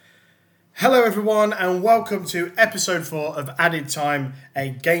Hello everyone and welcome to episode 4 of Added Time,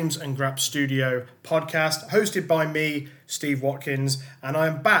 a Games and Grap Studio podcast hosted by me, Steve Watkins, and I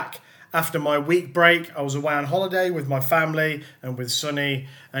am back after my week break. I was away on holiday with my family and with Sonny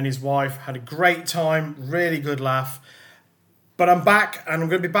and his wife. Had a great time, really good laugh. But I'm back and I'm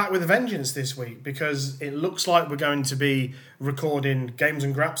going to be back with a vengeance this week because it looks like we're going to be recording Games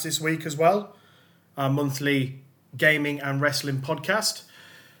and Graps this week as well, our monthly gaming and wrestling podcast.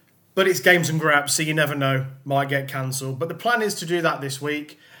 But it's Games and Graps, so you never know, might get cancelled. But the plan is to do that this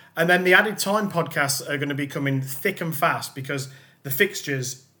week. And then the Added Time podcasts are going to be coming thick and fast because the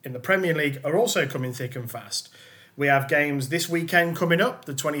fixtures in the Premier League are also coming thick and fast. We have games this weekend coming up,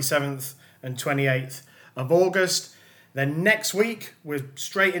 the 27th and 28th of August. Then next week, we're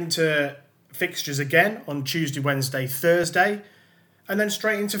straight into fixtures again on Tuesday, Wednesday, Thursday. And then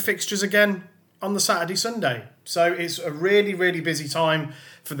straight into fixtures again on the Saturday, Sunday. So it's a really, really busy time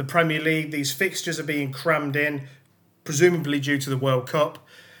for the Premier League. These fixtures are being crammed in, presumably due to the World Cup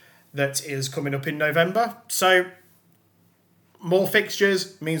that is coming up in November. So more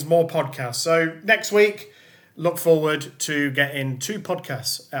fixtures means more podcasts. So next week, look forward to getting 2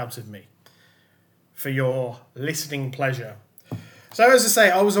 podcasts out of me for your listening pleasure. So as I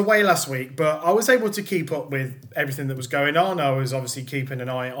say, I was away last week, but I was able to keep up with everything that was going on. I was obviously keeping an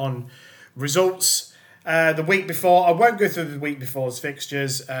eye on results. The week before, I won't go through the week before's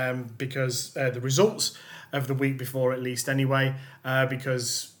fixtures because the results of the week before at least anyway,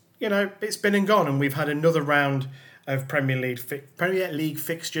 because, you know, it's been and gone and we've had another round of Premier League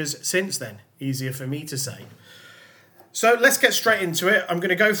fixtures since then. Easier for me to say. So let's get straight into it. I'm going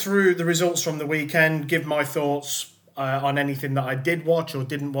to go through the results from the weekend, give my thoughts on anything that I did watch or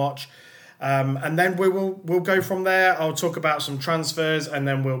didn't watch. And then we'll go from there. I'll talk about some transfers and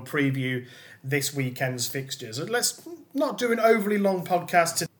then we'll preview this weekend's fixtures. Let's not do an overly long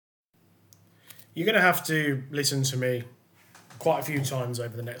podcast today. You're going to have to listen to me quite a few times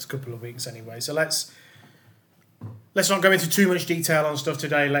over the next couple of weeks anyway. So let's not go into too much detail on stuff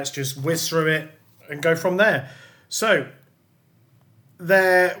today. Let's just whiz through it and go from there. So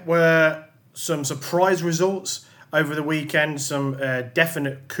there were some surprise results over the weekend, some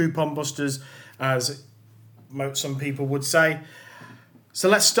definite coupon busters, as some people would say. So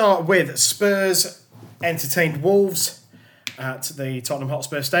let's start with Spurs entertained Wolves at the Tottenham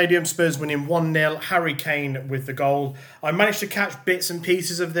Hotspur Stadium. Spurs winning 1-0, Harry Kane with the goal. I managed to catch bits and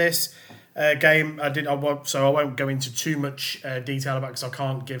pieces of this game. So I won't go into too much detail about it because I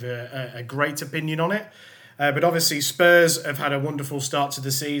can't give a great opinion on it. But obviously Spurs have had a wonderful start to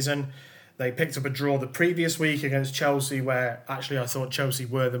the season. They picked up a draw the previous week against Chelsea, where actually I thought Chelsea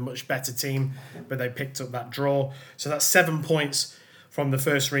were the much better team, but they picked up that draw. So that's 7 points from the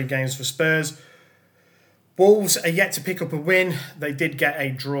first 3 games for Spurs. Wolves are yet to pick up a win. They did get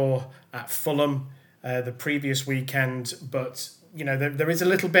a draw at Fulham the previous weekend, but you know there is a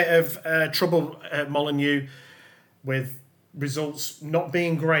little bit of trouble at Molineux with results not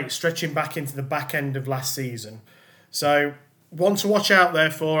being great, stretching back into the back end of last season. So one to watch out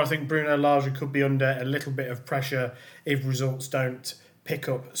there for. I think Bruno Lage could be under a little bit of pressure if results don't pick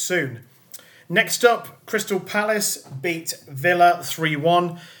up soon. Next up, Crystal Palace beat Villa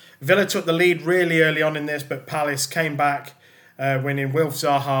 3-1. Villa took the lead really early on in this, but Palace came back, winning Wilf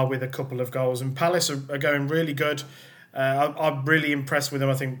Zaha with a couple of goals. And Palace are going really good. I'm really impressed with them.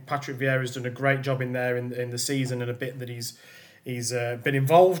 I think Patrick Vieira's done a great job in there in the season and a bit that he's been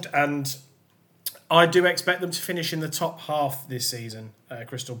involved. And I do expect them to finish in the top half this season,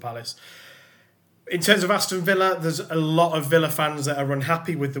 Crystal Palace. In terms of Aston Villa, there's a lot of Villa fans that are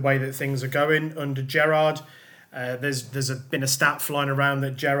unhappy with the way that things are going under Gerrard. There's been a stat flying around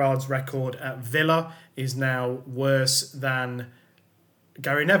that Gerrard's record at Villa is now worse than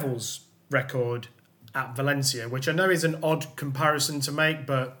Gary Neville's record at Valencia, which I know is an odd comparison to make,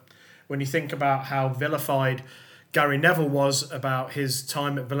 but when you think about how vilified Gary Neville was about his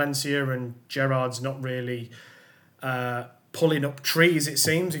time at Valencia and Gerrard's not really pulling up trees, it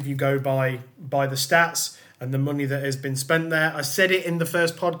seems, if you go by the stats and the money that has been spent there. I said it in the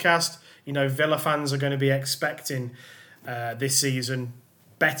first podcast, you know, Villa fans are going to be expecting this season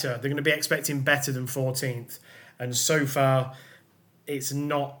better. They're going to be expecting better than 14th. And so far, it's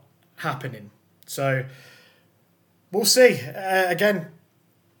not happening. So, we'll see. Again,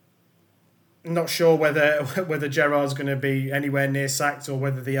 not sure whether Gerrard's going to be anywhere near sacked or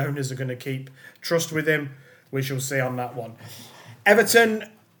whether the owners are going to keep trust with him. We shall see on that one. Everton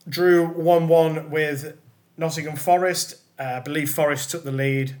drew 1-1 with Nottingham Forest. I believe Forest took the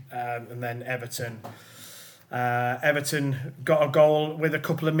lead, and then Everton got a goal with a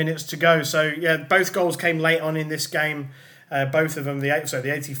couple of minutes to go. So, yeah, both goals came late on in this game. Both of them, the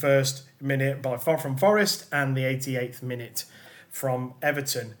 81st minute from Forest and the 88th minute from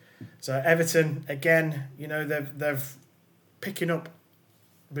Everton. So Everton, again, they're picking up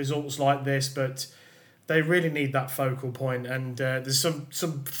results like this, but they really need that focal point. And there's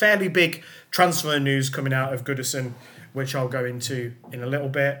some fairly big transfer news coming out of Goodison, which I'll go into in a little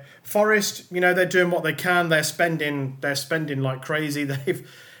bit. Forest, they're doing what they can. They're spending like crazy. They've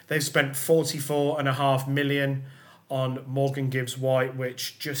spent 44.5 million on Morgan Gibbs-White,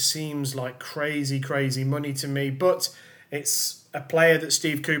 which just seems like crazy money to me. But it's a player that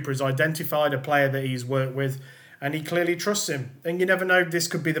Steve Cooper has identified, a player that he's worked with, and he clearly trusts him. And you never know, this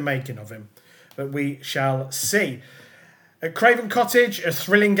could be the making of him. But we shall see. At Craven Cottage, a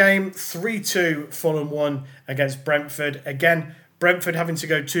thrilling game, 3-2 Fulham won against Brentford. Again, Brentford having to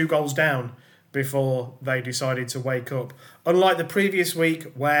go 2 goals down before they decided to wake up. Unlike the previous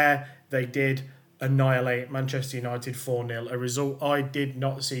week where they did annihilate Manchester United 4-0, a result I did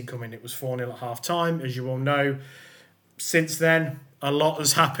not see coming. It was 4-0 at half-time, as you all know. Since then, a lot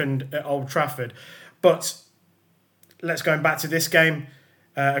has happened at Old Trafford. But let's go back to this game.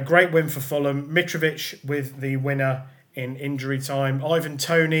 A great win for Fulham. Mitrovic with the winner in injury time. Ivan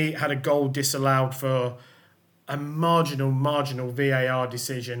Toney had a goal disallowed for a marginal VAR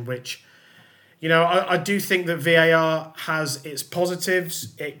decision, which, I do think that VAR has its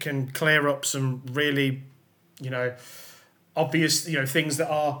positives. It can clear up some really, obvious, things that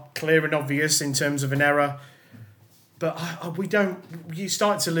are clear and obvious in terms of an error. But you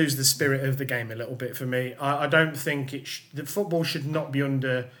start to lose the spirit of the game a little bit for me. I don't think the football should not be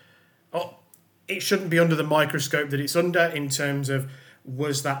under... it shouldn't be under the microscope that it's under in terms of,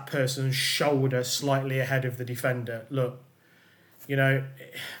 was that person's shoulder slightly ahead of the defender? Look, like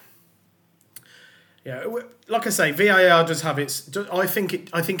I say, VAR does have its... I think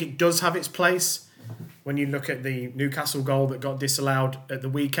it does have its place when you look at the Newcastle goal that got disallowed at the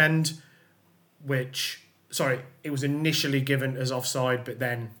weekend, which... Sorry, it was initially given as offside, but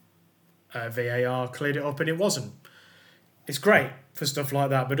then VAR cleared it up and it wasn't. It's great for stuff like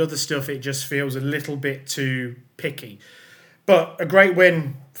that, but other stuff, it just feels a little bit too picky. But a great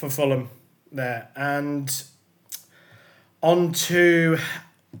win for Fulham there. And on to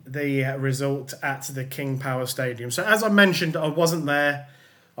the result at the King Power Stadium. So as I mentioned, I wasn't there.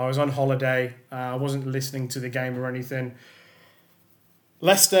 I was on holiday. I wasn't listening to the game or anything.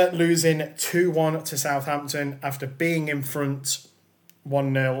 Leicester losing 2-1 to Southampton after being in front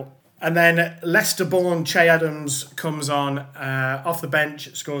 1-0. And then Leicester-born Che Adams comes on off the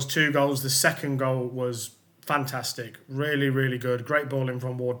bench, scores 2 goals. The second goal was fantastic. Really good. Great ball in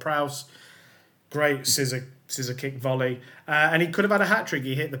from Ward-Prowse. Great scissor kick volley. And he could have had a hat-trick.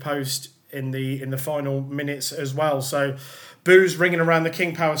 He hit the post in the final minutes as well. So boos ringing around the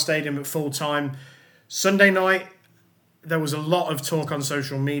King Power Stadium at full time. Sunday night, there was a lot of talk on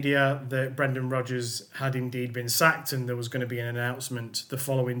social media that Brendan Rodgers had indeed been sacked and there was going to be an announcement the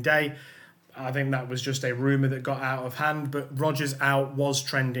following day. I think that was just a rumour that got out of hand, but Rodgers out was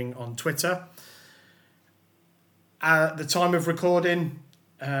trending on Twitter. At the time of recording,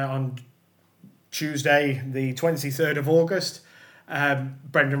 on Tuesday, the 23rd of August,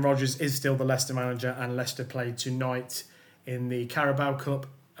 Brendan Rodgers is still the Leicester manager and Leicester play tonight in the Carabao Cup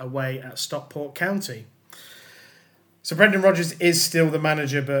away at Stockport County. So Brendan Rodgers is still the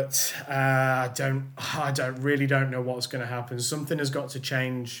manager, but I really don't know what's going to happen. Something has got to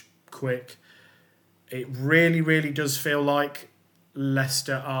change quick. It really does feel like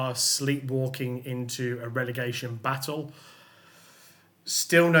Leicester are sleepwalking into a relegation battle.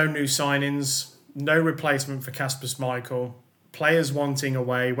 Still no new signings, no replacement for Kasper Schmeichel. Players wanting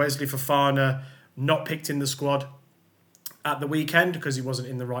away. Wesley Fofana not picked in the squad at the weekend because he wasn't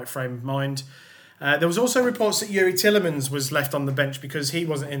in the right frame of mind. There was also reports that Yuri Tillemans was left on the bench because he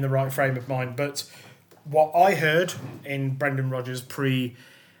wasn't in the right frame of mind. But what I heard in Brendan Rodgers'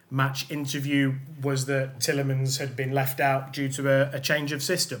 pre-match interview was that Tillemans had been left out due to a change of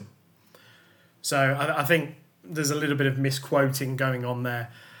system. So I think there's a little bit of misquoting going on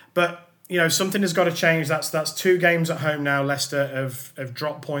there. But, something has got to change. That's 2 games at home now. Leicester have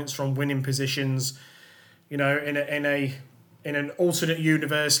dropped points from winning positions. In an alternate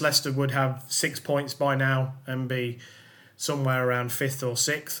universe, Leicester would have 6 points by now and be somewhere around 5th or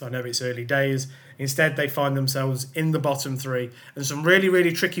 6th. I know it's early days. Instead, they find themselves in the bottom 3 and some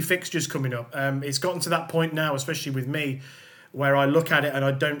really tricky fixtures coming up. It's gotten to that point now, especially with me, where I look at it and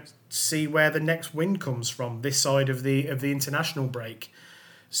I don't see where the next win comes from this side of the international break.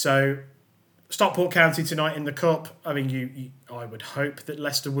 So Stockport County tonight in the Cup. I mean, I would hope that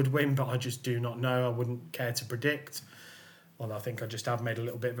Leicester would win, but I just do not know. I wouldn't care to predict. Well, I think I just have made a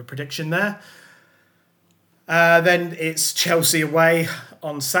little bit of a prediction there. Then it's Chelsea away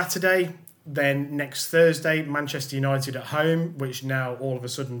on Saturday. Then next Thursday, Manchester United at home, which now all of a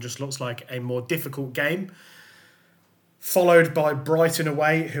sudden just looks like a more difficult game. Followed by Brighton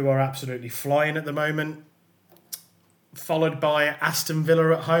away, who are absolutely flying at the moment. Followed by Aston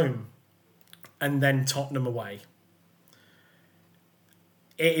Villa at home. And then Tottenham away.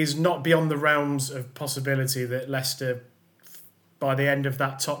 It is not beyond the realms of possibility that Leicester, by the end of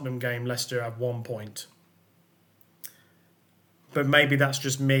that Tottenham game, Leicester have 1 point. But maybe that's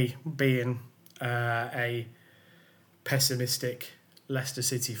just me being a pessimistic Leicester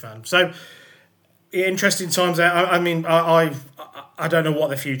City fan. So, interesting times there. I don't know what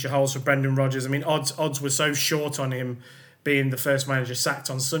the future holds for Brendan Rodgers. I mean, odds were so short on him being the first manager sacked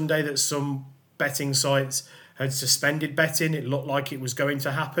on Sunday that some betting sites had suspended betting. It looked like it was going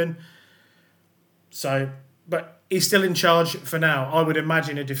to happen. So, but he's still in charge for now. I would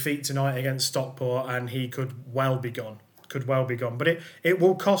imagine a defeat tonight against Stockport and he could well be gone. But it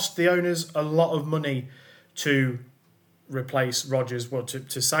will cost the owners a lot of money to replace Rodgers,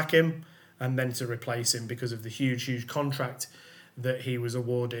 to sack him and then to replace him because of the huge contract that he was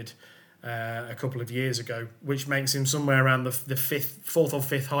awarded a couple of years ago, which makes him somewhere around the fourth or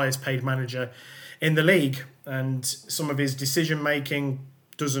fifth highest paid manager in the league. And some of his decision making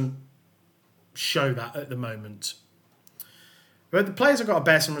doesn't show that at the moment. But the players have got to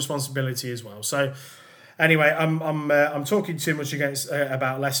bear some responsibility as well. So anyway, I'm talking too much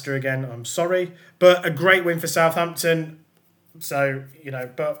about Leicester again. I'm sorry, but a great win for Southampton. So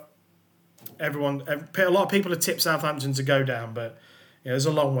but a lot of people have tipped Southampton to go down, but there's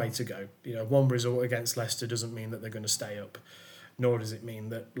a long way to go. One result against Leicester doesn't mean that they're going to stay up, nor does it mean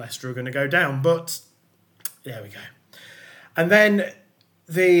that Leicester are going to go down. But there we go. And then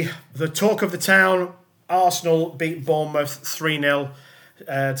the talk of the town: Arsenal beat Bournemouth 3-0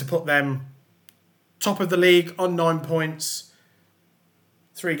 to put them top of the league on 9 points,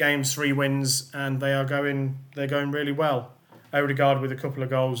 3 games, 3 wins, and they're going really well. Odegaard with a couple of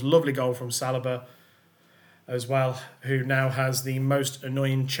goals, lovely goal from Saliba as well, who now has the most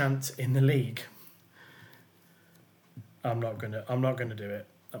annoying chant in the league. I'm not gonna do it.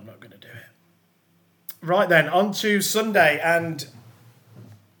 Right then, on to Sunday and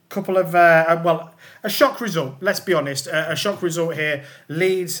couple of a shock result. Let's be honest, a shock result here.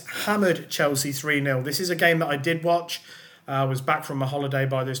 Leeds hammered Chelsea 3-0. This is a game that I did watch. I was back from my holiday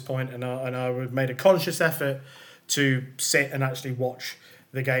by this point, and I made a conscious effort to sit and actually watch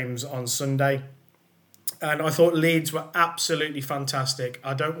the games on Sunday. And I thought Leeds were absolutely fantastic.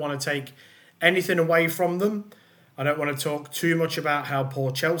 I don't want to take anything away from them. I don't want to talk too much about how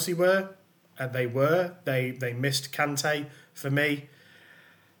poor Chelsea were. They missed Kante for me.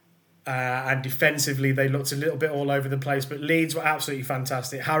 And defensively, they looked a little bit all over the place. But Leeds were absolutely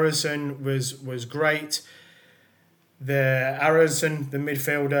fantastic. Harrison was great. The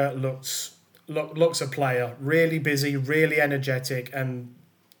midfielder, looks a player. Really busy, really energetic. And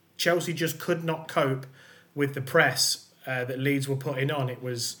Chelsea just could not cope with the press that Leeds were putting on. It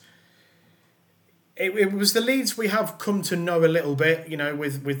was the Leeds we have come to know a little bit,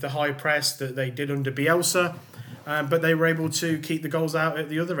 with the high press that they did under Bielsa. But they were able to keep the goals out at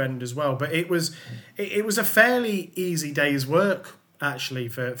the other end as well. But it was a fairly easy day's work, actually,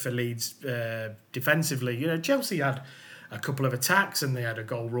 for Leeds defensively. Chelsea had a couple of attacks and they had a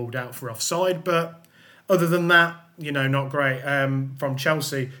goal ruled out for offside. But other than that, not great from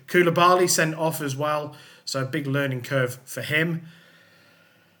Chelsea. Koulibaly sent off as well, so a big learning curve for him.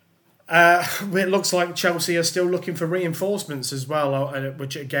 It looks like Chelsea are still looking for reinforcements as well,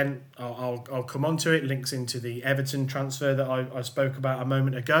 which again, I'll come on to it. Links into the Everton transfer that I spoke about a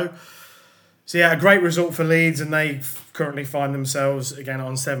moment ago. So yeah, a great result for Leeds, and they currently find themselves again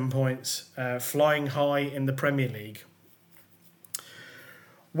on 7 points, flying high in the Premier League.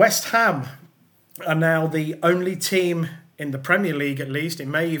 West Ham are now the only team in the Premier League, at least. It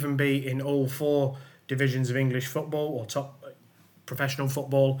may even be in all 4 divisions of English football or top professional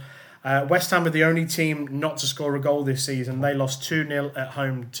football. West Ham are the only team not to score a goal this season. They lost 2-0 at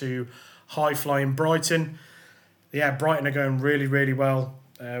home to high-flying Brighton. Yeah, Brighton are going really, really well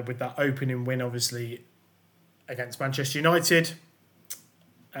with that opening win, obviously, against Manchester United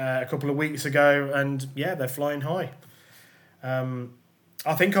a couple of weeks ago. And, yeah, they're flying high.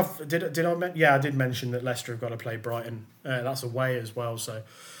 I think I did mention that Leicester have got to play Brighton. That's away as well, so...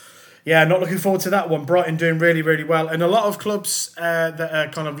 Yeah, not looking forward to that one. Brighton doing really, really well. And a lot of clubs that are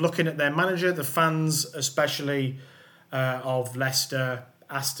kind of looking at their manager, the fans especially of Leicester,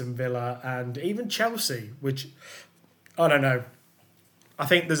 Aston Villa and even Chelsea, which, I don't know. I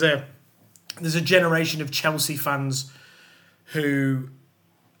think there's a generation of Chelsea fans who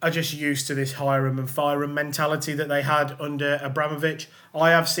are just used to this hire 'em and fire 'em mentality that they had under Abramovich.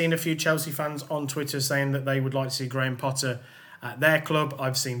 I have seen a few Chelsea fans on Twitter saying that they would like to see Graham Potter at their club.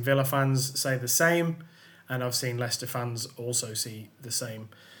 I've seen Villa fans say the same, and I've seen Leicester fans also say the same.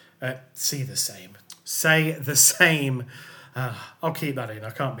 I'll keep that in. I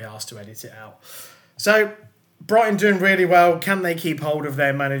can't be asked to edit it out. So, Brighton doing really well. Can they keep hold of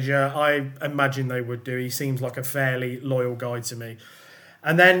their manager? I imagine they would do. He seems like a fairly loyal guy to me.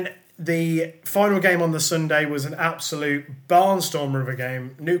 And then the final game on the Sunday was an absolute barnstormer of a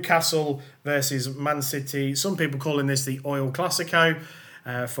game. Newcastle versus Man City. Some people calling this the Oil Classico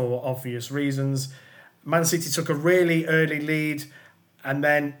for obvious reasons. Man City took a really early lead, and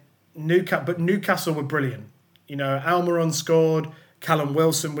then Newcastle were brilliant. You know, Almiron scored, Callum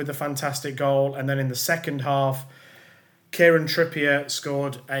Wilson with a fantastic goal, and then in the second half, Kieran Trippier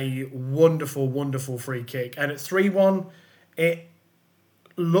scored a wonderful, wonderful free kick. And at 3-1, it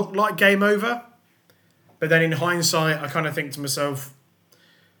looked like game over. But then in hindsight, I kind of think to myself,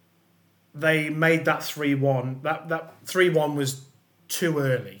 they made that 3-1. That 3-1 was too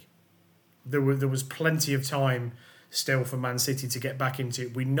early. There was plenty of time still for Man City to get back into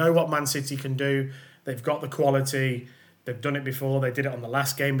it. We know what Man City can do. They've got the quality. They've done it before. They did it on the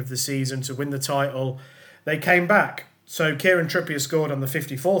last game of the season to win the title. They came back. So Kieran Trippier scored on the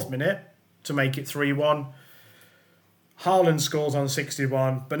 54th minute to make it 3-1. Haaland scores on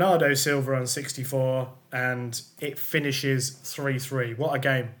 61. Bernardo Silva on 64. And it finishes 3-3. What a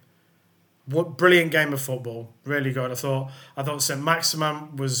game. What brilliant game of football. Really good. I thought St.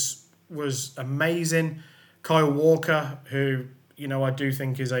 Maximin was amazing. Kyle Walker, who, you know, I do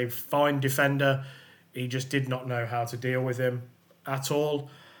think is a fine defender. He just did not know how to deal with him at all.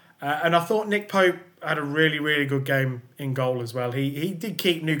 And I thought Nick Pope had a really, really good game in goal as well. He did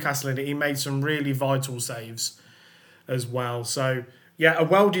keep Newcastle in it. He made some really vital saves as well. So, yeah, a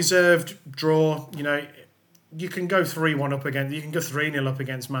well-deserved draw. You know, you can go 3-1 up against... You can go 3-0 up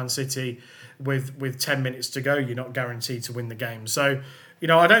against Man City with 10 minutes to go. You're not guaranteed to win the game. So, you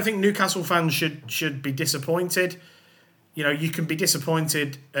know, I don't think Newcastle fans should be disappointed. You know, you can be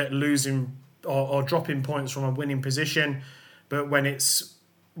disappointed at losing or dropping points from a winning position, but when it's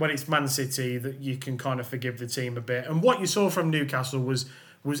Man City, that you can kind of forgive the team a bit. And what you saw from Newcastle was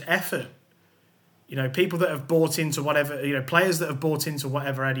effort. You know, people that have bought into whatever, you know, players that have bought into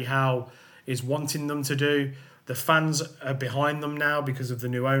whatever Eddie Howe is wanting them to do. The fans are behind them now because of the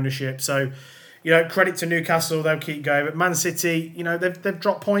new ownership. So, you know, credit to Newcastle, they'll keep going. But Man City, you know, they've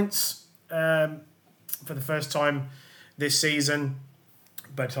dropped points for the first time this season,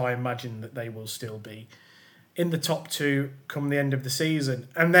 but I imagine that they will still be in the top two come the end of the season.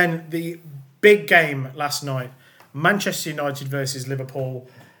 And then the big game last night, Manchester United versus Liverpool.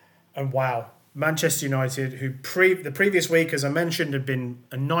 And wow, Manchester United, who the previous week, as I mentioned, had been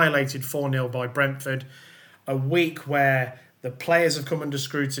annihilated 4-0 by Brentford. A week where the players have come under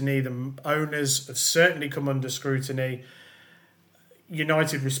scrutiny, the owners have certainly come under scrutiny.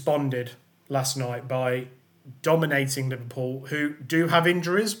 United responded last night by dominating Liverpool, who do have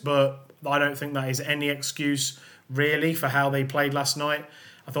injuries, but I don't think that is any excuse really for how they played last night.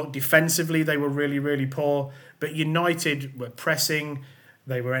 I thought defensively they were really, really poor, but United were pressing,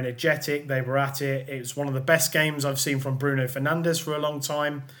 they were energetic, they were at it. It was one of the best games I've seen from Bruno Fernandes for a long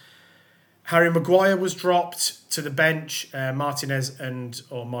time. Harry Maguire was dropped to the bench, Martinez,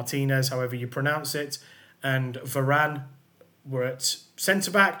 however you pronounce it, and Varane were at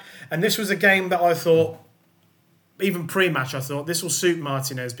centre-back. And this was a game that I thought, even pre-match, I thought this will suit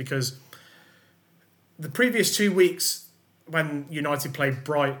Martinez, because the previous 2 weeks when United played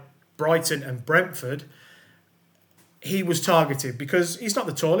Brighton and Brentford, he was targeted because he's not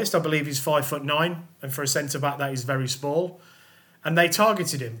the tallest. I believe he's 5'9", and for a centre-back that is very small. And they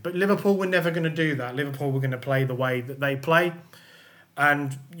targeted him. But Liverpool were never going to do that. Liverpool were going to play the way that they play.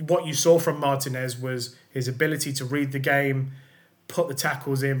 And what you saw from Martinez was his ability to read the game, put the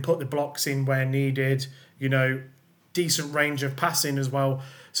tackles in, put the blocks in where needed, you know, decent range of passing as well.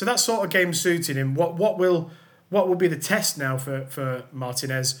 So that sort of game suited him. What will be the test now for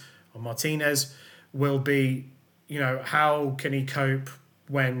Martinez will be, you know, how can he cope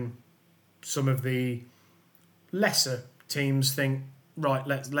when some of the lesser teams think, right,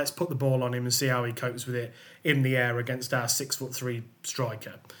 let's put the ball on him and see how he copes with it in the air against our 6'3"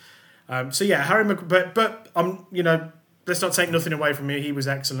 striker. So yeah, but you know, let's not take nothing away from him. He was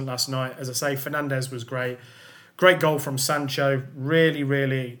excellent last night. As I say, Fernandes was great. Great goal from Sancho. Really,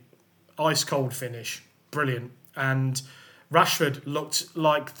 really ice cold finish. Brilliant. And Rashford looked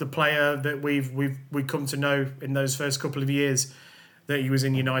like the player that we've come to know in those first couple of years that he was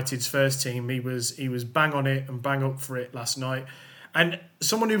in United's first team. He was bang on it and bang up for it last night. And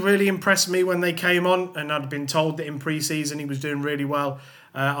someone who really impressed me when they came on, and I'd been told that in pre-season he was doing really well,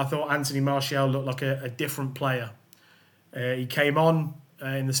 I thought Anthony Martial looked like a different player. He came on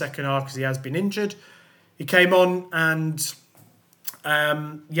in the second half because he has been injured. He came on and,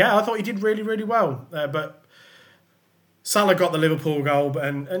 I thought he did really, really well. But Salah got the Liverpool goal,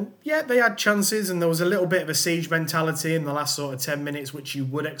 and they had chances, and there was a little bit of a siege mentality in the last sort of 10 minutes, which you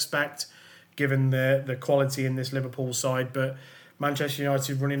would expect given the quality in this Liverpool side. But Manchester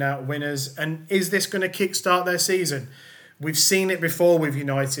United running out winners. And is this going to kickstart their season? We've seen it before with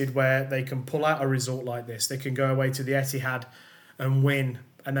United where they can pull out a result like this. They can go away to the Etihad and win,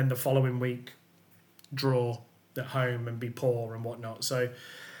 and then the following week draw at home and be poor and whatnot. So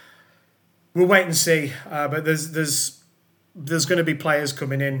we'll wait and see. But there's going to be players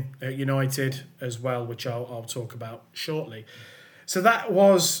coming in at United as well, which I'll talk about shortly. So that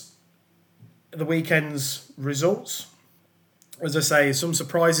was the weekend's results. As I say, some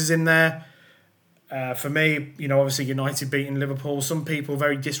surprises in there. For me, obviously United beating Liverpool. Some people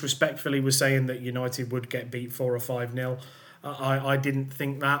very disrespectfully were saying that United would get beat 4 or 5-0. I didn't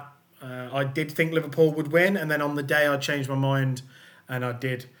think that. I did think Liverpool would win, and then on the day I changed my mind and I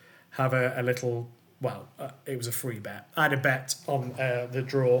did have a little, it was a free bet. I had a bet on the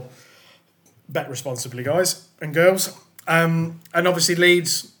draw. Bet responsibly, guys and girls. And obviously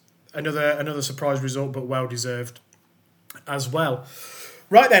Leeds, another surprise result, but well deserved as well.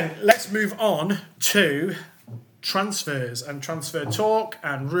 Right then, let's move on to transfers and transfer talk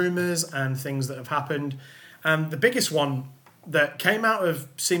and rumours and things that have happened. And the biggest one that came out of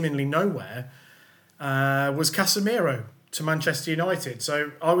seemingly nowhere was Casemiro to Manchester United.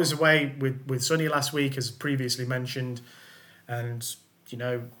 So I was away with Sonny last week, as previously mentioned, and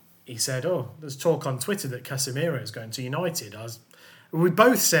he said, there's talk on Twitter that Casemiro is going to United. We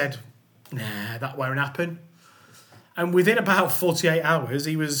both said, nah, that won't happen. And within about 48 hours,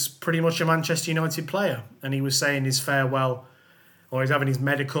 he was pretty much a Manchester United player. And he was saying his farewell, or he's having his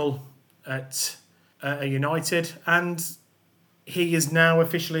medical at United. And he is now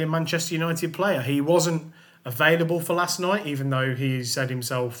officially a Manchester United player. He wasn't available for last night, even though he said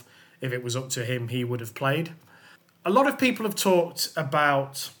himself, if it was up to him, he would have played. A lot of people have talked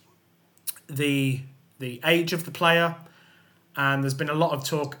about the age of the player. And there's been a lot of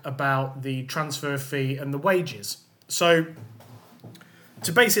talk about the transfer fee and the wages. So,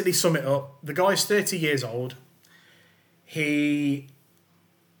 to basically sum it up, the guy's 30 years old. He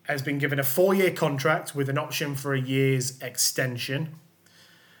has been given a 4-year contract with an option for a year's extension.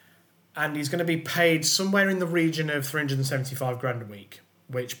 And he's going to be paid somewhere in the region of 375 grand a week,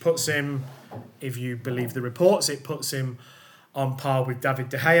 which puts him, if you believe the reports, it puts him on par with David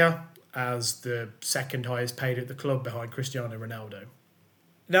De Gea as the second highest paid at the club behind Cristiano Ronaldo.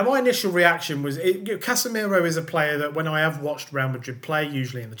 Now, my initial reaction was, Casemiro is a player that when I have watched Real Madrid play,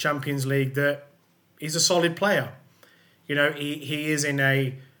 usually in the Champions League, that he's a solid player. He is in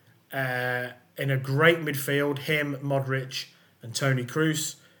a great midfield, him, Modric and Toni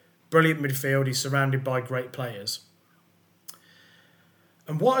Kroos. Brilliant midfield, he's surrounded by great players.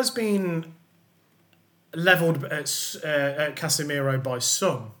 And what has been levelled at Casemiro by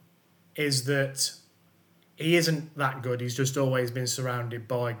some is that he isn't that good. He's just always been surrounded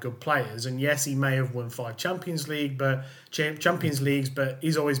by good players. And yes, he may have won 5 Champions Leagues, but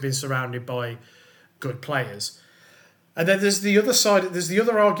he's always been surrounded by good players. And then there's the other side. There's the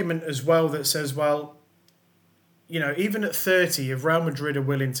other argument as well that says, well, even at 30, if Real Madrid are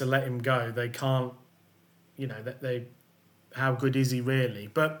willing to let him go, they can't. How good is he really?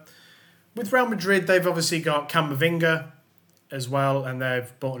 But with Real Madrid, they've obviously got Camavinga as well, and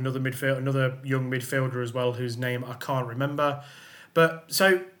they've bought another young midfielder as well, whose name I can't remember. But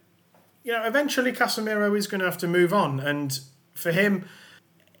so, eventually Casemiro is going to have to move on, and for him,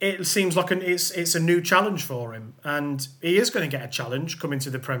 it seems like it's a new challenge for him, and he is going to get a challenge coming to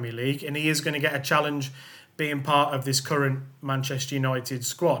the Premier League, and he is going to get a challenge being part of this current Manchester United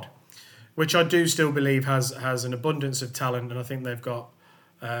squad, which I do still believe has an abundance of talent, and I think they've got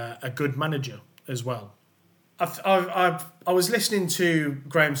a good manager as well. I was listening to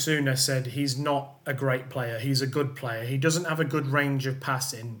Graham Souness said he's not a great player. He's a good player. He doesn't have a good range of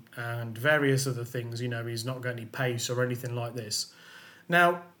passing and various other things. He's not got any pace or anything like this.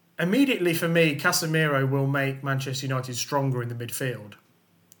 Now, immediately for me, Casemiro will make Manchester United stronger in the midfield.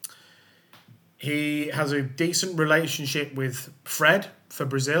 He has a decent relationship with Fred for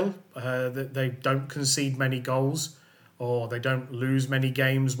Brazil. They don't concede many goals, or they don't lose many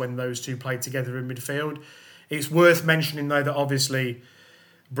games when those two play together in midfield. It's worth mentioning, though, that obviously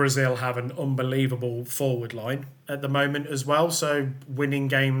Brazil have an unbelievable forward line at the moment as well. So winning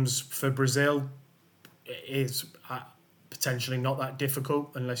games for Brazil is potentially not that difficult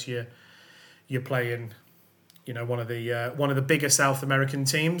unless you're playing, one of the bigger South American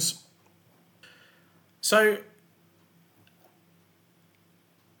teams. So,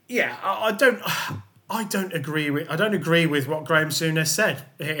 yeah, I don't agree with what Graham Souness said.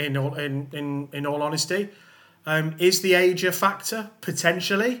 In all honesty, is the age a factor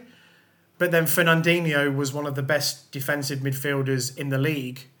potentially? But then Fernandinho was one of the best defensive midfielders in the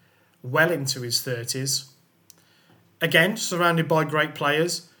league, well into his 30s. Again, surrounded by great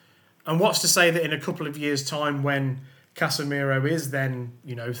players. And what's to say that in a couple of years' time, when Casemiro is then,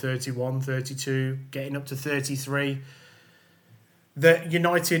 31, 32, getting up to 33, that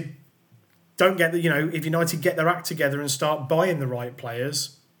United don't get if United get their act together and start buying the right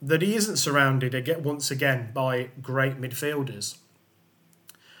players, that he isn't surrounded once again by great midfielders.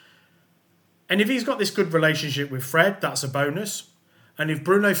 And if he's got this good relationship with Fred, that's a bonus. And if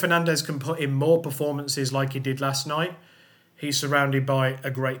Bruno Fernandes can put in more performances like he did last night, he's surrounded by a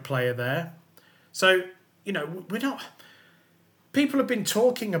great player there. So, we're not... People have been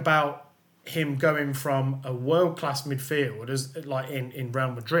talking about him going from a world-class midfield, as like in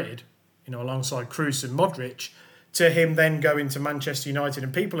Real Madrid, alongside Kroos and Modric, to him then going to Manchester United.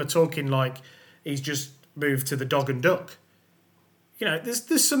 And people are talking like he's just moved to the dog and duck.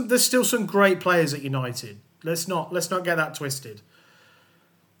 There's still some great players at United. Let's not get that twisted.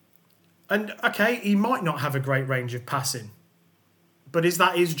 And okay, he might not have a great range of passing, but is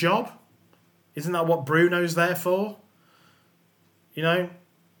that his job? Isn't that what Bruno's there for?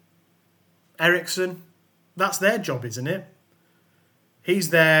 Eriksen, that's their job, isn't it? He's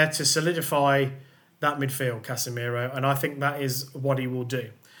there to solidify that midfield, Casemiro, and I think that is what he will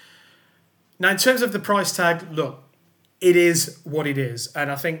do. Now, in terms of the price tag, look, it is what it is.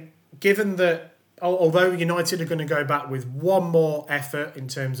 And I think given that, although United are going to go back with one more effort in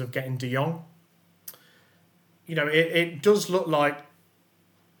terms of getting De Jong, it does look like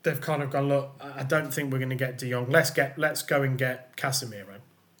they've kind of gone, look, I don't think we're going to get De Jong. Let's go and get Casemiro.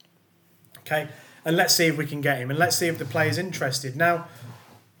 Okay? And let's see if we can get him. And let's see if the player's interested. Now,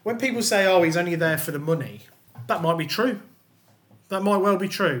 when people say, oh, he's only there for the money, that might be true. That might well be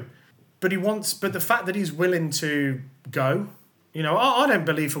true. But the fact that he's willing to go, I don't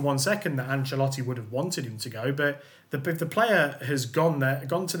believe for 1 second that Ancelotti would have wanted him to go. But if the player has gone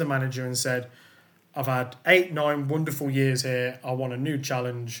to the manager and said, I've had 8-9 wonderful years here. I want a new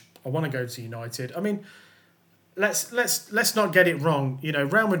challenge. I want to go to United. I mean, let's not get it wrong.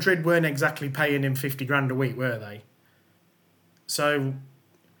 Real Madrid weren't exactly paying him 50 grand a week, were they? So,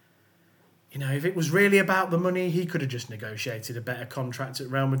 if it was really about the money, he could have just negotiated a better contract at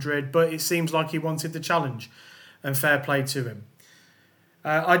Real Madrid. But it seems like he wanted the challenge, and fair play to him.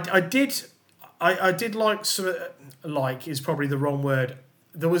 I did like is probably the wrong word.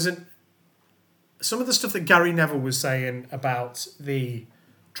 There was some of the stuff that Gary Neville was saying about the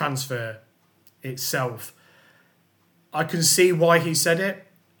transfer itself. I can see why he said it.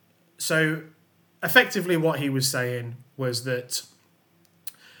 So, effectively what he was saying was that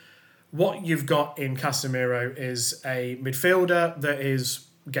what you've got in Casemiro is a midfielder that is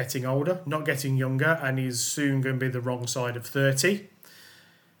getting older, not getting younger, and he's soon going to be the wrong side of 30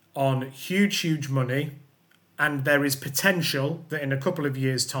 on huge money. And there is potential that in a couple of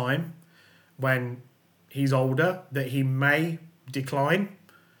years' time, when he's older, that he may decline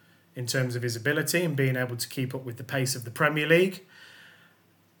in terms of his ability and being able to keep up with the pace of the Premier League.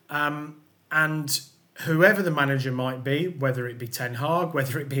 And whoever the manager might be, whether it be Ten Hag,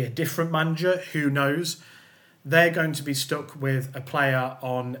 whether it be a different manager, who knows, they're going to be stuck with a player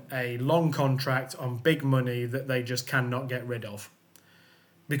on a long contract on big money that they just cannot get rid of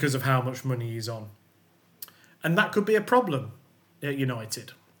because of how much money he's on. And that could be a problem at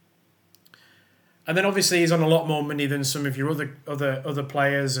United. And then obviously he's on a lot more money than some of your other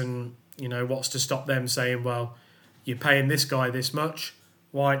players, and what's to stop them saying, well, you're paying this guy this much,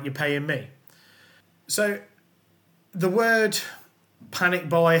 why aren't you paying me? So the word panic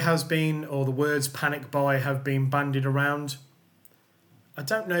buy the words panic buy have been bandied around. I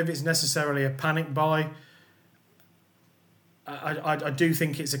don't know if it's necessarily a panic buy. I do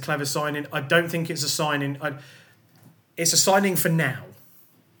think it's a clever signing. I don't think it's a signing. It's a signing for now.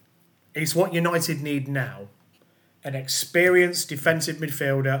 It's what United need now. An experienced defensive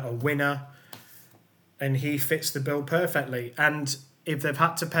midfielder, a winner, and he fits the bill perfectly. And if they've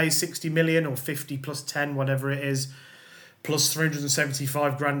had to pay 60 million or 50 plus 10, whatever it is, plus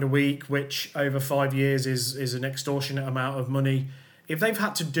 375 grand a week, which over 5 years is an extortionate amount of money, if they've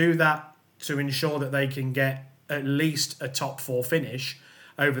had to do that to ensure that they can get at least a top 4 finish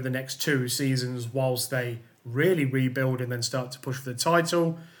over the next 2 seasons whilst they really rebuild and then start to push for the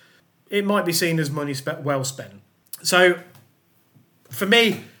title, it might be seen as money well spent. So, for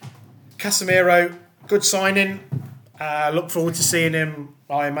me, Casemiro, good signing. Look forward to seeing him.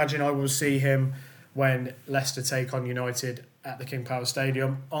 I imagine I will see him when Leicester take on United at the King Power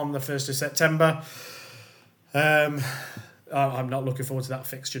Stadium on the 1st of September. I'm not looking forward to that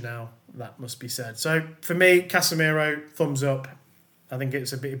fixture now, that must be said. So, for me, Casemiro, thumbs up. I think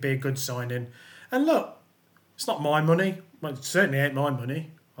it's be a good signing. And look, it's not my money. Well, it certainly ain't my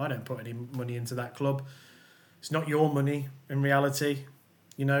money. I don't put any money into that club. It's not your money in reality.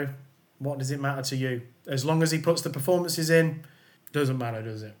 You know, what does it matter to you? As long as he puts the performances in, doesn't matter,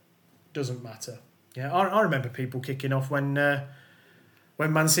 does it? Doesn't matter. Yeah, I remember people kicking off when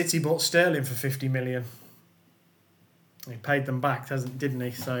Man City bought Sterling for 50 million. He paid them back, didn't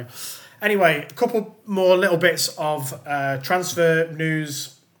he? So, anyway, a couple more little bits of transfer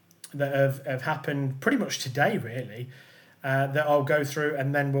news that have happened pretty much today, really, that I'll go through,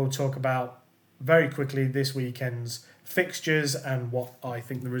 and then we'll talk about very quickly this weekend's fixtures and what I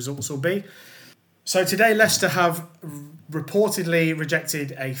think the results will be. So today, Leicester have reportedly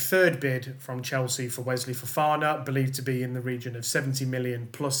rejected a third bid from Chelsea for Wesley Fofana, believed to be in the region of 70 million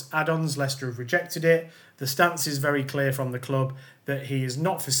plus add-ons. Leicester have rejected it. The stance is very clear from the club that he is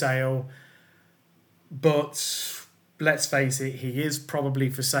not for sale, but let's face it, he is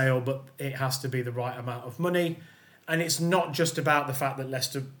probably for sale, but it has to be the right amount of money. And it's not just about the fact that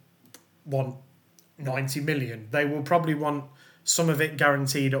Leicester want 90 million. They will probably want some of it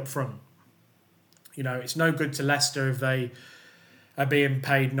guaranteed up front. You know, it's no good to Leicester if they are being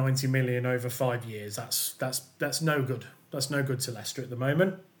paid 90 million over 5 years. That's no good. That's no good to Leicester at the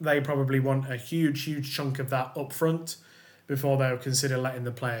moment. They probably want a huge chunk of that up front before they'll consider letting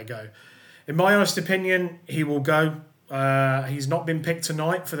the player go. In my honest opinion, he will go. He's not been picked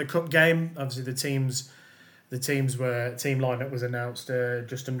tonight for the cup game. Obviously, the team lineup was announced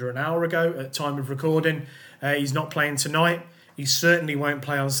just under an hour ago at time of recording. He's not playing tonight. He certainly won't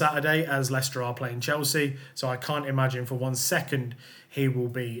play on Saturday as Leicester are playing Chelsea. So I can't imagine for 1 second he will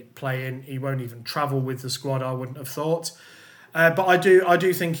be playing. He won't even travel with the squad, I wouldn't have thought. But I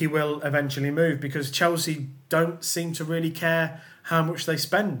do think he will eventually move because Chelsea don't seem to really care how much they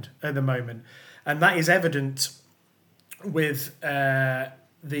spend at the moment. And that is evident with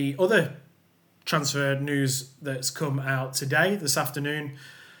the other transfer news that's come out today, this afternoon,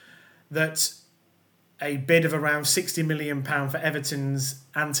 that a bid of around £60 million for Everton's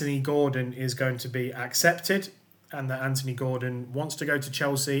Anthony Gordon is going to be accepted, and that Anthony Gordon wants to go to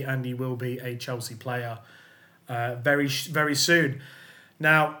Chelsea and he will be a Chelsea player very soon.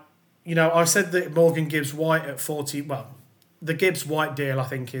 Now, you know, I said that Morgan Gibbs-White at 40, well, the Gibbs-White deal I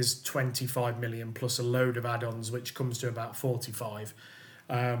think is 25 million plus a load of add-ons, which comes to about 45.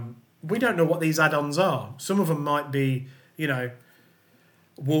 We don't know what these add-ons are. Some of them might be, you know,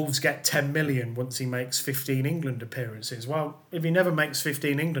 Wolves get 10 million once he makes 15 England appearances. Well, if he never makes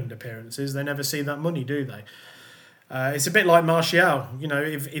 15 England appearances, they never see that money, do they? It's a bit like Martial. You know,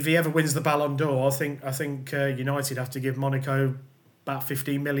 if he ever wins the Ballon d'Or, I think United have to give Monaco about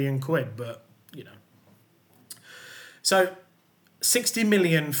 15 million quid. But you know, so 60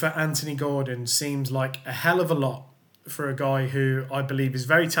 million for Anthony Gordon seems like a hell of a lot for a guy who I believe is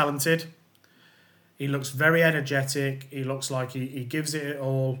very talented. He looks very energetic. He looks like he gives it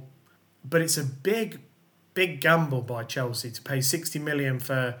all. But it's a big gamble by Chelsea to pay 60 million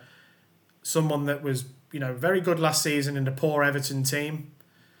for someone that was, you know, very good last season in the poor Everton team.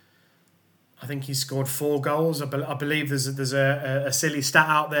 I think he scored 4 goals. I believe there's a silly stat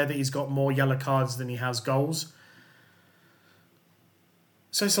out there that he's got more yellow cards than he has goals.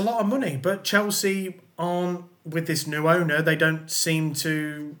 So it's a lot of money. But Chelsea aren't, with this new owner, they don't seem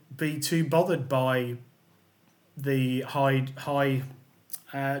to be too bothered by the high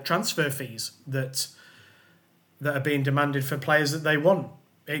transfer fees that are being demanded for players that they want.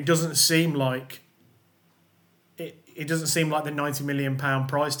 It doesn't seem like it doesn't seem like the £90 million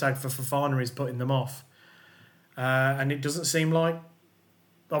price tag for Fofana is putting them off, and it doesn't seem like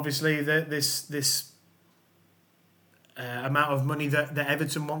obviously this amount of money that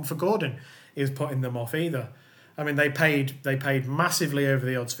Everton want for Gordon is putting them off either. I mean, they paid massively over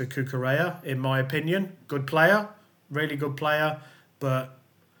the odds for Cucurella, in my opinion. Good player, really good player, but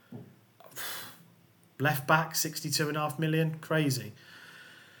left back, 62.5 million, crazy.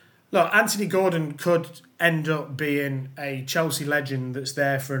 Look, Anthony Gordon could end up being a Chelsea legend that's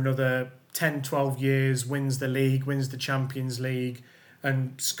there for another 10, 12 years, wins the league, wins the Champions League,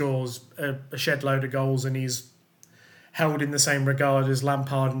 and scores a shed load of goals, and he's held in the same regard as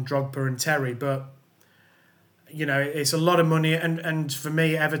Lampard and Drogba and Terry. But you know, it's a lot of money, and for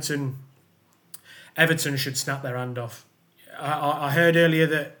me, Everton should snap their hand off. I heard earlier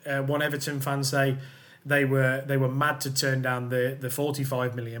that one Everton fan say they were mad to turn down the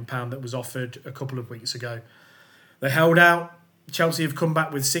 £45 million that was offered a couple of weeks ago. They held out. Chelsea have come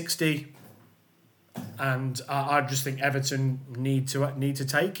back with 60, and I just think Everton need to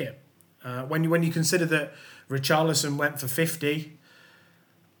take it. When you consider that Richarlison went for 50,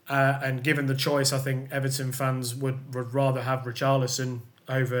 and given the choice, I think Everton fans would rather have Richarlison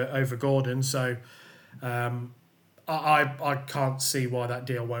over Gordon. So I can't see why that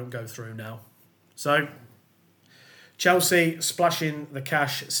deal won't go through now. So Chelsea splashing the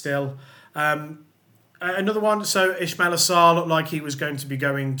cash still. Another one. So Ismail Assar looked like he was going to be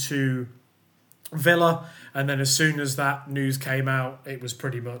going to Villa, and then as soon as that news came out, it was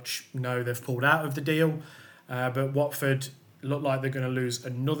pretty much no, they've pulled out of the deal. But Watford look like they're going to lose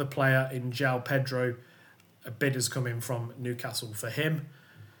another player in João Pedro. A bid has come in from Newcastle for him.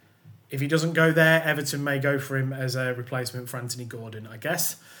 If he doesn't go there, Everton may go for him as a replacement for Anthony Gordon, I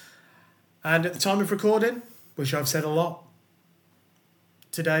guess. And at the time of recording, which I've said a lot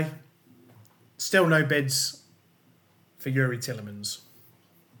today, still no bids for Yuri Tillemans,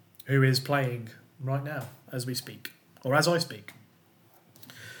 who is playing right now as we speak, or as I speak.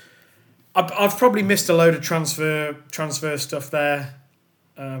 I've probably missed a load of transfer stuff there,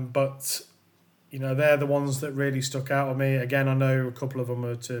 but they're the ones that really stuck out on me. Again, I know a couple of them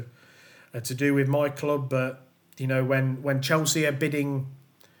are to do with my club, but when Chelsea are bidding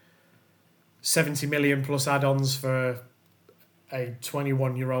 70 million plus add-ons for a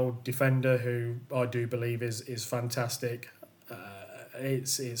 21-year-old defender who I do believe is fantastic,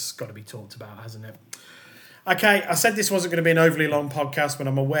 it's got to be talked about, hasn't it? Okay, I said this wasn't going to be an overly long podcast, but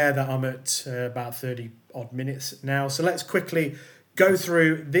I'm aware that I'm at about 30-odd minutes now. So let's quickly go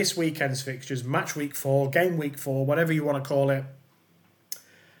through this weekend's fixtures, match week 4, game week 4, whatever you want to call it.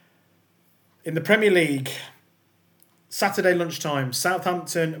 In the Premier League, Saturday lunchtime,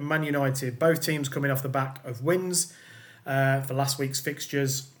 Southampton and Man United, both teams coming off the back of wins for last week's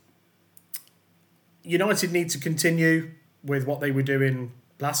fixtures. United need to continue with what they were doing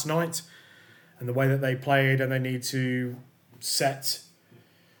last night and the way that they played, and they need to set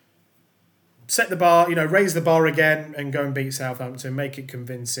the bar, raise the bar again and go and beat Southampton, make it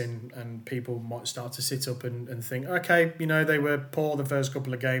convincing, and people might start to sit up and think, okay, they were poor the first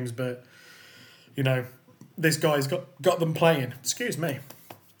couple of games, but, this guy's got them playing. Excuse me.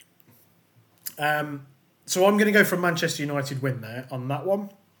 So I'm going to go for a Manchester United win there on that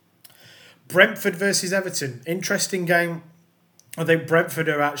one. Brentford versus Everton. Interesting game. I think Brentford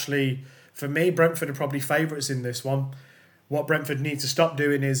are actually, for me, Brentford are probably favourites in this one. What Brentford need to stop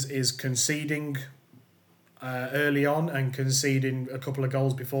doing is conceding early on and conceding a couple of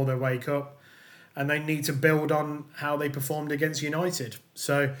goals before they wake up. And they need to build on how they performed against United.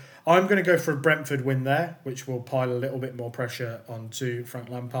 So I'm going to go for a Brentford win there, which will pile a little bit more pressure onto Frank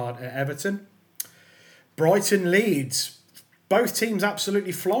Lampard at Everton. Brighton Leeds. Both teams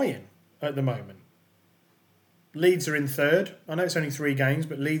absolutely flying at the moment. Leeds are in third. I know it's only 3 games,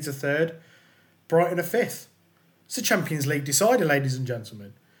 but Leeds are third. Brighton are fifth. It's a Champions League decider, ladies and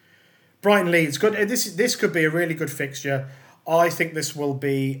gentlemen. Brighton Leeds, good. This could be a really good fixture. I think this will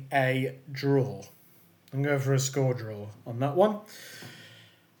be a draw. I'm going for a score draw on that one.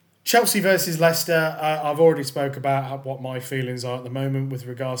 Chelsea versus Leicester. I've already spoke about what my feelings are at the moment with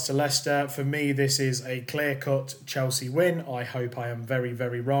regards to Leicester. For me, this is a clear-cut Chelsea win. I hope I am very,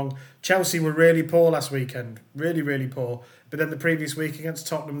 very wrong. Chelsea were really poor last weekend. Really, really poor. But then the previous week against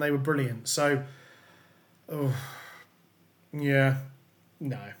Tottenham, they were brilliant. So, no.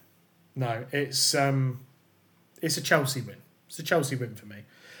 It's a Chelsea win. It's a Chelsea win for me.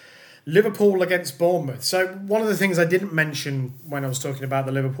 Liverpool against Bournemouth. So one of the things I didn't mention when I was talking about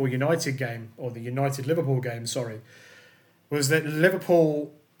the Liverpool United game, or the United-Liverpool game, was that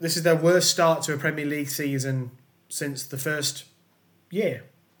Liverpool, this is their worst start to a Premier League season since the first year,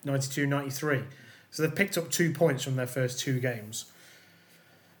 92-93. So they've picked up 2 points from their first 2 games.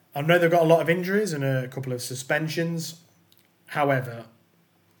 I know they've got a lot of injuries and a couple of suspensions. However,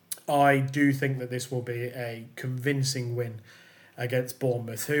 I do think that this will be a convincing win against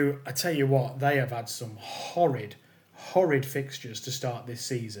Bournemouth, who, I tell you what, they have had some horrid fixtures to start this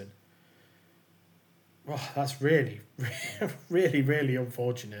season. Oh, that's really, really, really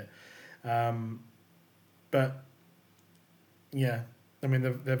unfortunate. But, yeah, I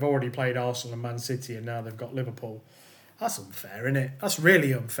mean, they've already played Arsenal and Man City, and now they've got Liverpool. That's unfair, isn't it? That's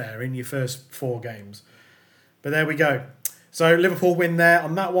really unfair in your first 4 games. But there we go. So Liverpool win there.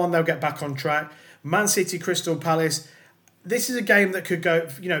 On that one, they'll get back on track. Man City, Crystal Palace. This is a game that could go,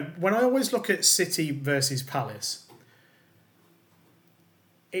 when I always look at City versus Palace,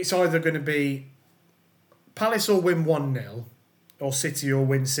 it's either going to be Palace will win 1-0 or City will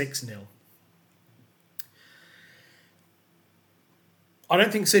win 6-0. I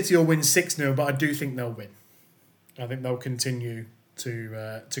don't think City will win 6-0, but I do think they'll win. I think they'll continue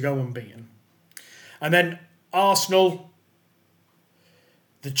to go unbeaten. And then Arsenal,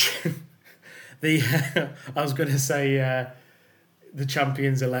 I was going to say the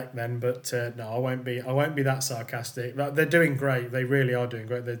champions elect then, but no, I won't be that sarcastic. But they're doing great. They really are doing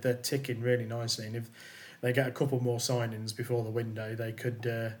great. They're ticking really nicely, and if they get a couple more signings before the window, they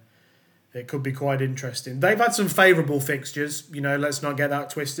could. It could be quite interesting. They've had some favourable fixtures. Let's not get that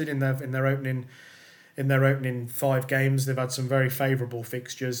twisted. In their opening 5 games, they've had some very favourable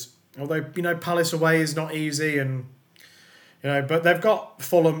fixtures. Although Palace away is not easy, and but they've got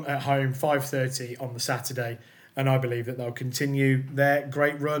Fulham at home 5:30 on the Saturday, and I believe that they'll continue their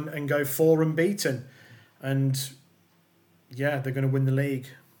great run and go 4 unbeaten, and yeah, they're going to win the league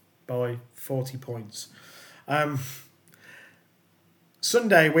by 40 points.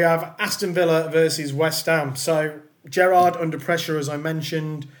 Sunday, we have Aston Villa versus West Ham. So, Gerrard under pressure, as I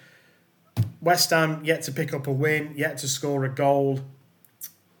mentioned. West Ham yet to pick up a win, yet to score a goal.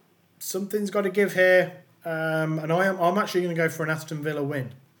 Something's got to give here. And I'm actually going to go for an Aston Villa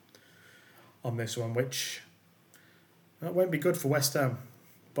win on this one, which that won't be good for West Ham.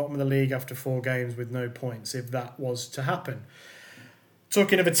 Bottom of the league after 4 games with no points, if that was to happen.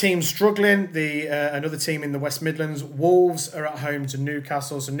 Talking of a team struggling, another team in the West Midlands, Wolves are at home to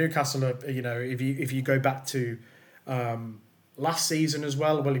Newcastle. So Newcastle, if you go back to last season as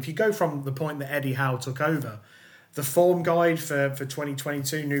well, if you go from the point that Eddie Howe took over, the form guide for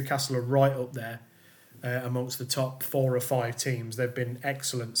 2022, Newcastle are right up there amongst the top 4 or 5 teams. They've been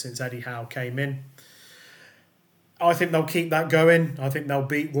excellent since Eddie Howe came in. I think they'll keep that going. I think they'll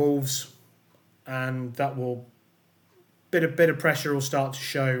beat Wolves, and that will. Bit of pressure will start to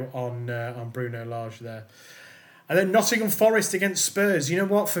show on Bruno Lage there. And then Nottingham Forest against Spurs. You know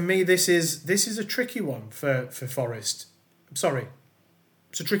what? For me, this is a tricky one for Forest. I'm sorry.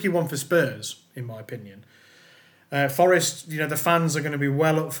 It's a tricky one for Spurs, in my opinion. Forest, the fans are going to be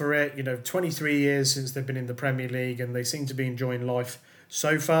well up for it. 23 years since they've been in the Premier League, and they seem to be enjoying life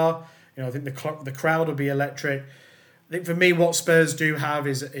so far. I think the crowd will be electric. I think for me, what Spurs do have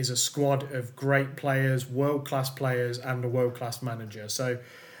is a squad of great players, world-class players, and a world-class manager. So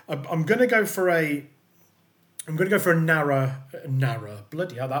I'm going to go for a narrow.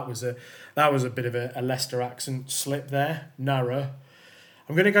 Bloody hell, that was a bit of a Leicester accent slip there. Narrow.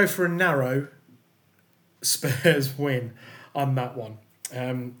 I'm going to go for a narrow Spurs win on that one.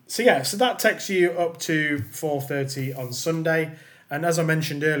 So that takes you up to 4:30 on Sunday, and as I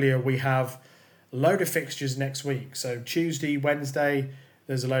mentioned earlier, we have a load of fixtures next week. So Tuesday, Wednesday,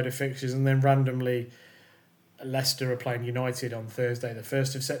 there's a load of fixtures, and then randomly Leicester are playing United on Thursday, the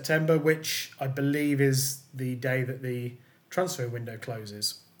 1st of September, which I believe is the day that the transfer window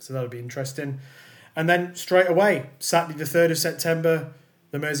closes. So that'll be interesting. And then straight away, Saturday the 3rd of September,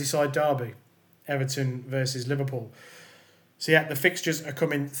 the Merseyside derby, Everton versus Liverpool. So the fixtures are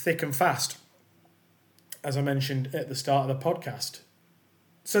coming thick and fast, as I mentioned at the start of the podcast.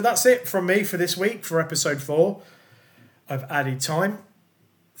 So that's it from me for this week, for episode 4 of Added Time.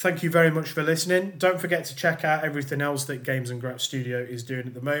 Thank you very much for listening. Don't forget to check out everything else that Games and Grap Studio is doing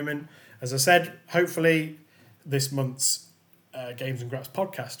at the moment. As I said, hopefully this month's Games and Graps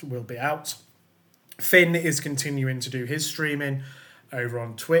podcast will be out. Finn is continuing to do his streaming over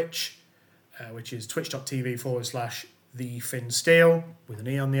on Twitch, which is twitch.tv/TheFinnSteel with an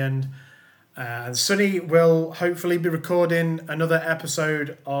E on the end. And Sonny will hopefully be recording another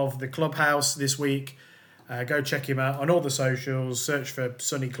episode of The Clubhouse this week. Go check him out on all the socials. Search for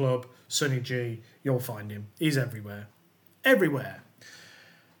Sonny Club, Sonny G. You'll find him. He's everywhere. Everywhere.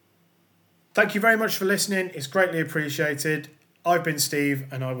 Thank you very much for listening. It's greatly appreciated. I've been Steve,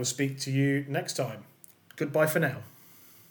 and I will speak to you next time. Goodbye for now.